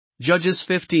Judges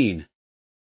 15.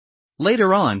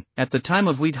 Later on, at the time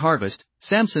of wheat harvest,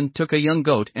 Samson took a young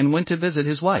goat and went to visit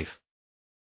his wife.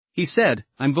 He said,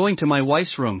 "I'm going to my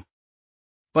wife's room."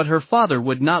 But her father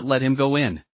would not let him go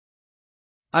in.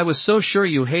 "I was so sure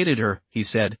you hated her," he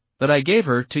said, "that I gave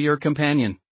her to your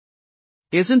companion.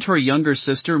 Isn't her younger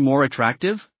sister more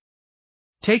attractive?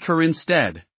 Take her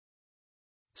instead."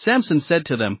 Samson said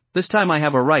to them, "This time I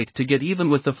have a right to get even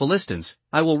with the Philistines.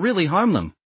 I will really harm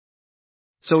them."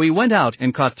 So he went out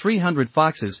and caught 300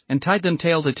 foxes and tied them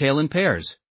tail to tail in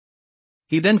pairs.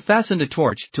 He then fastened a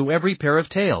torch to every pair of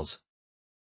tails.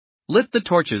 Lit the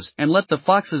torches and let the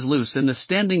foxes loose in the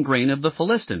standing grain of the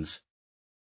Philistines.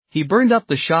 He burned up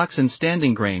the shocks and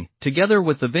standing grain, together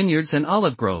with the vineyards and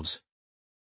olive groves.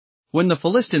 When the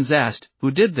Philistines asked,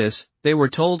 "Who did this?" they were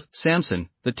told, "Samson,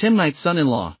 the Timnite's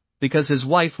son-in-law, because his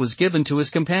wife was given to his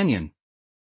companion."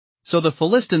 So the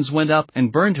Philistines went up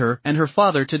and burned her and her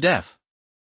father to death.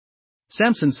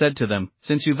 Samson said to them,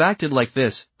 "Since you've acted like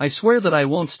this, I swear that I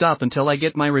won't stop until I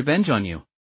get my revenge on you."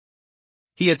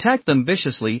 He attacked them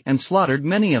viciously and slaughtered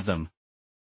many of them.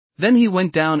 Then he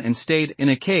went down and stayed in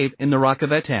a cave in the rock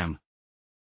of Etam.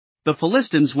 The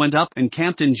Philistines went up and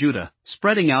camped in Judah,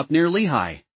 spreading out near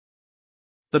Lehi.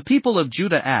 The people of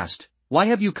Judah asked, "Why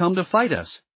have you come to fight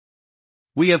us?"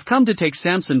 "We have come to take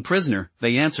Samson prisoner,"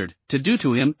 they answered, "to do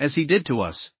to him as he did to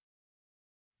us."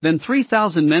 Then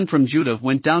 3,000 men from Judah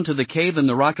went down to the cave in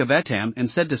the rock of Etam and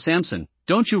said to Samson,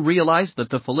 "Don't you realize that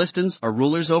the Philistines are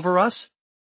rulers over us?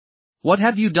 What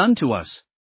have you done to us?"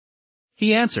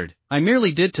 He answered, "I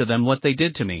merely did to them what they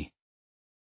did to me."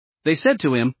 They said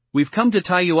to him, "We've come to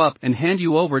tie you up and hand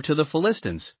you over to the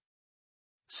Philistines."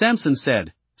 Samson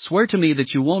said, "Swear to me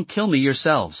that you won't kill me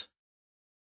yourselves."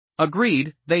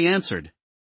 "Agreed," they answered.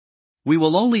 "We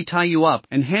will only tie you up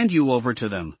and hand you over to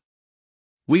them.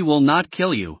 We will not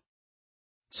kill you."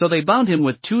 So they bound him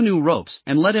with 2 new ropes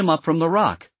and led him up from the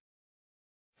rock.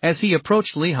 As he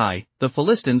approached Lehi, the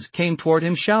Philistines came toward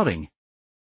him shouting.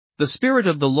 The Spirit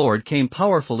of the Lord came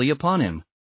powerfully upon him.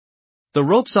 The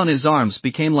ropes on his arms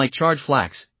became like charred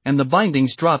flax, and the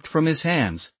bindings dropped from his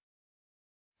hands.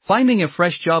 Finding a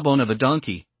fresh jawbone of a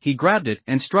donkey, he grabbed it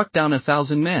and struck down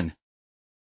 1,000 men.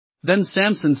 Then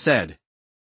Samson said,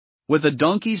 "With a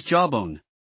donkey's jawbone.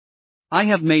 I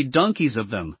have made donkeys of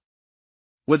them.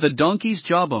 With a donkey's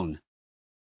jawbone.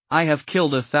 I have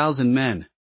killed 1,000 men."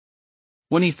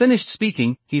 When he finished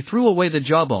speaking, he threw away the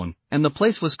jawbone, and the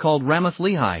place was called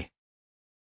Ramath-Lehi.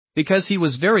 Because he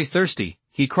was very thirsty,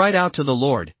 he cried out to the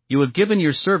Lord, "You have given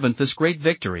your servant this great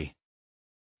victory.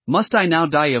 Must I now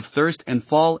die of thirst and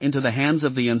fall into the hands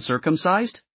of the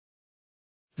uncircumcised?"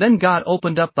 Then God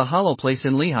opened up the hollow place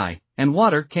in Lehi, and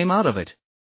water came out of it.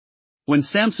 When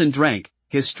Samson drank,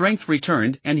 his strength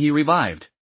returned and he revived.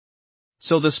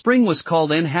 So the spring was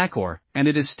called En-Hakkore, and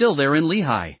it is still there in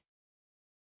Lehi.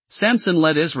 Samson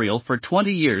led Israel for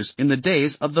 20 years in the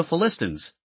days of the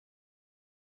Philistines.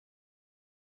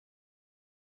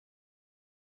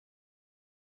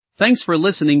 Thanks for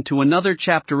listening to another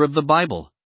chapter of the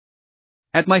Bible.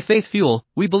 At My Faith Fuel,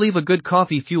 we believe a good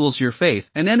coffee fuels your faith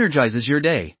and energizes your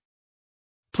day.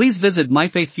 Please visit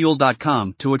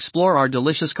myfaithfuel.com to explore our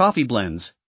delicious coffee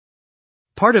blends.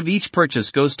 Part of each purchase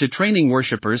goes to training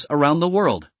worshipers around the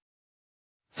world.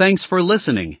 Thanks for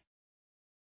listening.